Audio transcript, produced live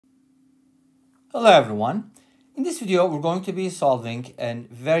Hello everyone. In this video we're going to be solving a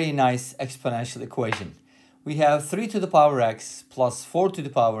very nice exponential equation. We have 3 to the power x plus 4 to the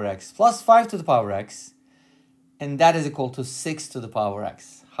power x plus 5 to the power x, and that is equal to 6 to the power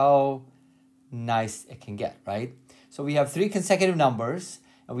x. How nice it can get, right? So we have 3 consecutive numbers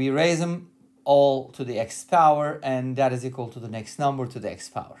and we raise them all to the x power, and that is equal to the next number to the x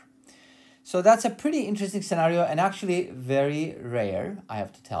power. So that's a pretty interesting scenario and actually very rare, I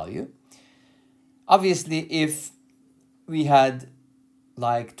have to tell you. Obviously, if we had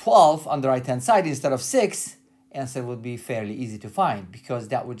like 12 on the right-hand side instead of 6, answer would be fairly easy to find because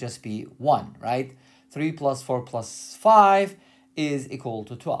that would just be 1, right? 3 plus 4 plus 5 is equal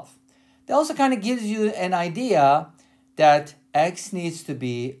to 12. That also kind of gives you an idea that x needs to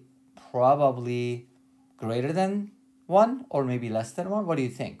be probably greater than 1 or maybe less than 1. What do you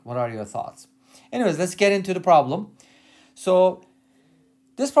think? What are your thoughts? Anyways, let's get into the problem. So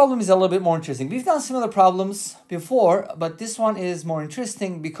this problem is a little bit more interesting. We've done similar problems before, but this one is more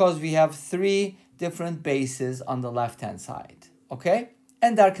interesting because we have 3 different bases on the left-hand side, okay?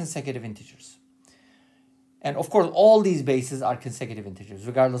 And they're consecutive integers. And of course, all these bases are consecutive integers,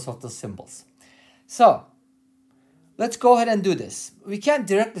 regardless of the symbols. So let's go ahead and do this. We can't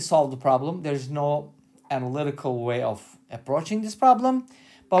directly solve the problem. There's no analytical way of approaching this problem,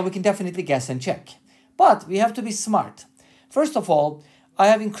 but we can definitely guess and check. But we have to be smart. First of all, I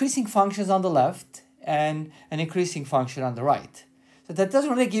have increasing functions on the left and an increasing function on the right. So that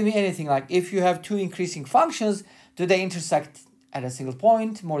doesn't really give me anything. Like if you have 2 increasing functions, do they intersect at a single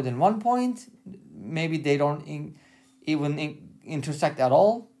point, more than 1 point? Maybe they don't even intersect at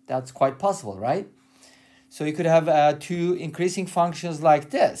all. That's quite possible, right? So you could have 2 increasing functions like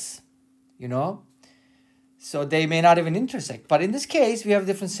this, you know? So they may not even intersect. But in this case, we have a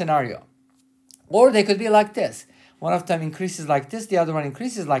different scenario. Or they could be like this. One of them increases like this, the other one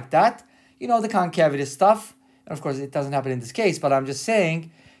increases like that. You know, the concavity stuff. And of course, it doesn't happen in this case, but I'm just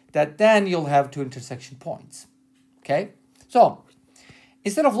saying that then you'll have 2 intersection points. Okay? So,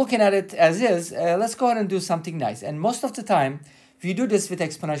 instead of looking at it as is, let's go ahead and do something nice. And most of the time, we do this with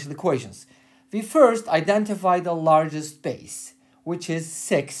exponential equations. We first identify the largest base, which is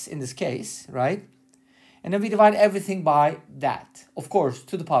 6 in this case, right? And then we divide everything by that. Of course,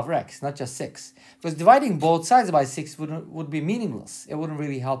 to the power x, not just 6. Because dividing both sides by 6 would be meaningless. It wouldn't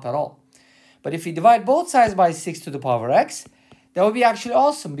really help at all. But if we divide both sides by 6 to the power x, that would be actually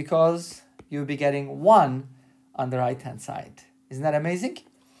awesome because you'll be getting 1 on the right-hand side. Isn't that amazing?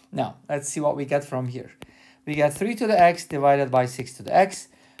 Now, let's see what we get from here. We get 3 to the x divided by 6 to the x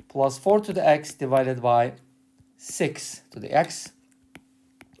plus 4 to the x divided by 6 to the x.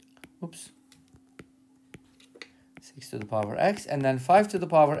 Oops. 6 to the power x, and then 5 to the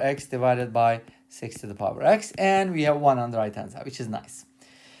power x divided by 6 to the power x, and we have 1 on the right-hand side, which is nice.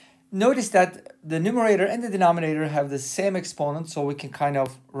 Notice that the numerator and the denominator have the same exponent, so we can kind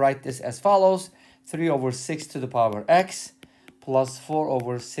of write this as follows. 3 over 6 to the power x plus 4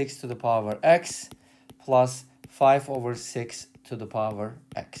 over 6 to the power x plus 5 over 6 to the power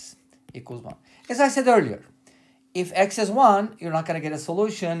x equals 1. As I said earlier, if x is 1, you're not going to get a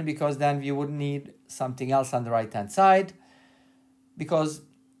solution because then we would need something else on the right-hand side. Because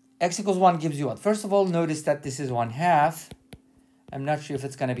x equals 1 gives you what? First of all, notice that this is 1/2. I'm not sure if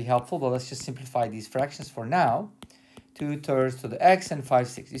it's going to be helpful, but let's just simplify these fractions for now. 2/3 to the x and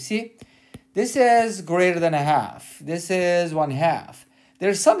 5/6. You see, this is greater than 1/2. This is 1/2.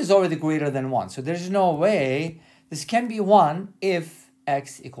 Their sum is already greater than 1. So there's no way this can be 1 if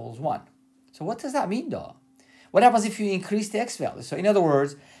x equals 1. So what does that mean though? What happens if you increase the x value? So in other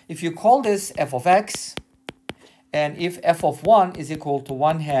words, if you call this f of x, and if f of 1 is equal to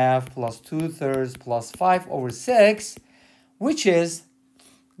 1/2 plus 2/3 plus 5 over 6, which is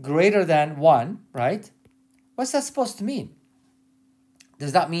greater than 1, right? What's that supposed to mean?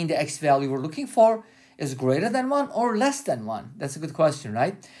 Does that mean the x value we're looking for is greater than 1 or less than 1? That's a good question,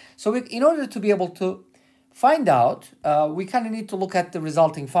 right? So in order to be able to find out, we kind of need to look at the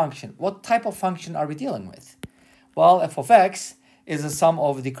resulting function. What type of function are we dealing with? Well, f of x is a sum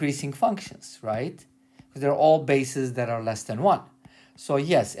of decreasing functions, right? Because they're all bases that are less than 1. So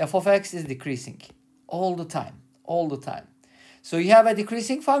yes, f of x is decreasing all the time, all the time. So you have a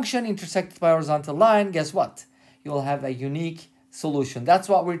decreasing function intersected by a horizontal line. Guess what? You'll have a unique solution. That's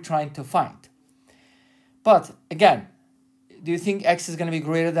what we're trying to find. But again, do you think x is going to be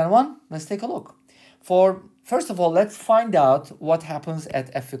greater than 1? Let's take a look. First of all, let's find out what happens at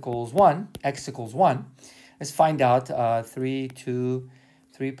f equals 1, x equals 1. Let's find out 3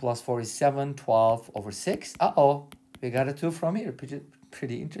 plus 4 is 7, 12 over 6. Uh-oh, we got a 2 from here.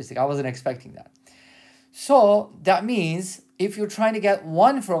 Pretty interesting. I wasn't expecting that. So that means if you're trying to get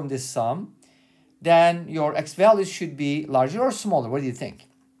 1 from this sum, then your x values should be larger or smaller. What do you think?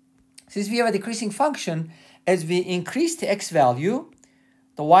 Since we have a decreasing function, as we increase the x value,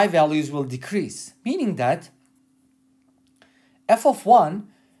 the y values will decrease, meaning that f of 1,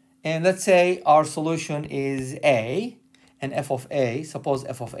 and let's say our solution is a, and f of a, suppose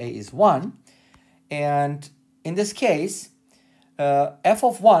f of a is 1, and in this case, f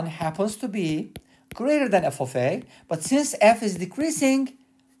of 1 happens to be greater than f of a, but since f is decreasing,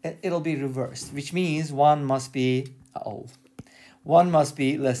 it'll be reversed, which means 1 must be, 1 must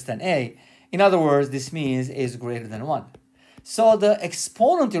be less than a. In other words, this means a is greater than 1. So the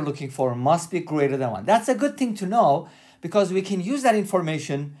exponent you're looking for must be greater than 1. That's a good thing to know because we can use that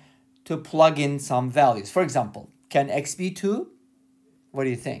information to plug in some values. For example, can x be 2? What do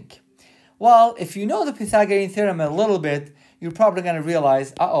you think? Well, if you know the Pythagorean theorem a little bit, you're probably going to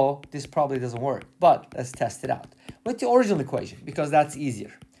realize, this probably doesn't work. But let's test it out with the original equation because that's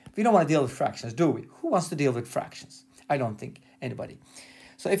easier. We don't want to deal with fractions, do we? Who wants to deal with fractions? I don't think anybody.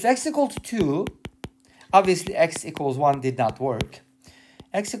 So if x equals 2, obviously x equals 1 did not work.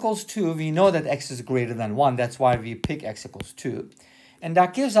 X equals 2, we know that x is greater than 1. That's why we pick x equals 2. And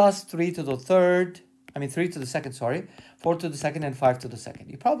that gives us 3 to the second, 4 to the second, and 5 to the second.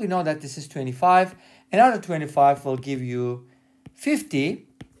 You probably know that this is 25. Another 25 will give you 50.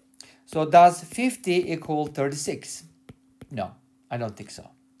 So does 50 equal 36? No, I don't think so.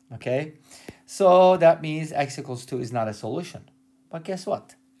 Okay, so that means x equals 2 is not a solution. But guess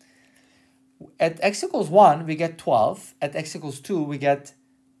what? At x equals 1, we get 12. At x equals 2, we get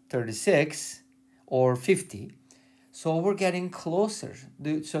 36 or 50. So we're getting closer.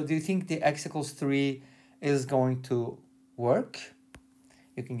 So do you think the x equals 3 is going to work?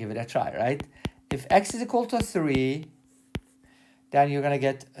 You can give it a try, right? If x is equal to 3, then you're going to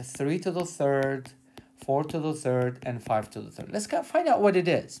get 3 to the third, 4 to the third, and 5 to the third. Let's find out what it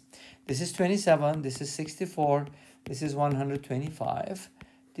is. This is 27, this is 64, this is 125,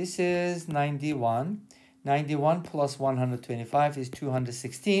 this is 91. 91 plus 125 is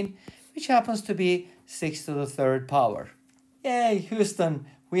 216, which happens to be 6 to the third power. Yay, Houston,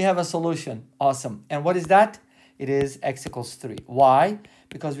 we have a solution. Awesome. And what is that? It is x equals 3. Why?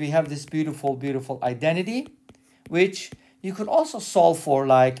 Because we have this beautiful, beautiful identity, which you could also solve for,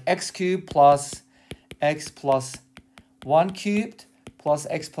 like x cubed plus x plus 1 cubed plus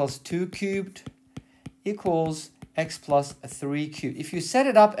x plus 2 cubed equals x plus 3 cubed. If you set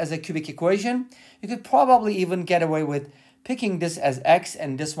it up as a cubic equation, you could probably even get away with picking this as x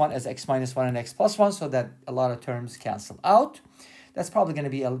and this one as x minus 1 and x plus 1 so that a lot of terms cancel out. That's probably going to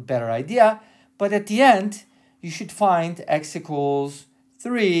be a better idea. But at the end, you should find x equals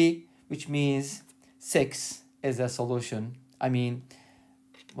 3, which means 6 is a solution. I mean,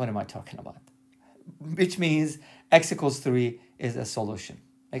 what am I talking about? Which means x equals 3 is a solution.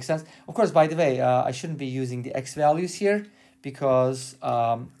 Make sense? Of course, by the way, I shouldn't be using the x values here because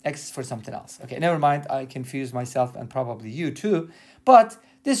x is for something else. Okay, never mind. I confused myself and probably you too. But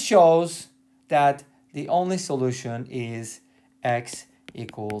this shows that the only solution is x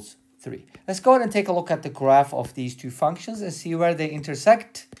equals 3. Let's go ahead and take a look at the graph of these two functions and see where they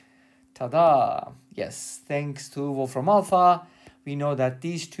intersect. Ta-da! Yes, thanks to Wolfram Alpha, we know that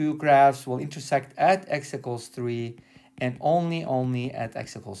these two graphs will intersect at x equals 3 and only at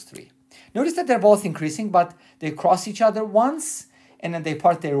x equals 3. Notice that they're both increasing, but they cross each other once and then they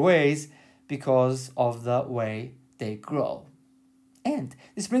part their ways because of the way they grow. And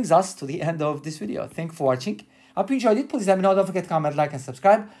this brings us to the end of this video. Thank you for watching. I hope you enjoyed it. Please let me know. Don't forget to comment, like, and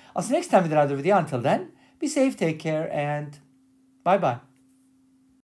subscribe. I'll see you next time with another video. Until then, be safe, take care, and bye-bye.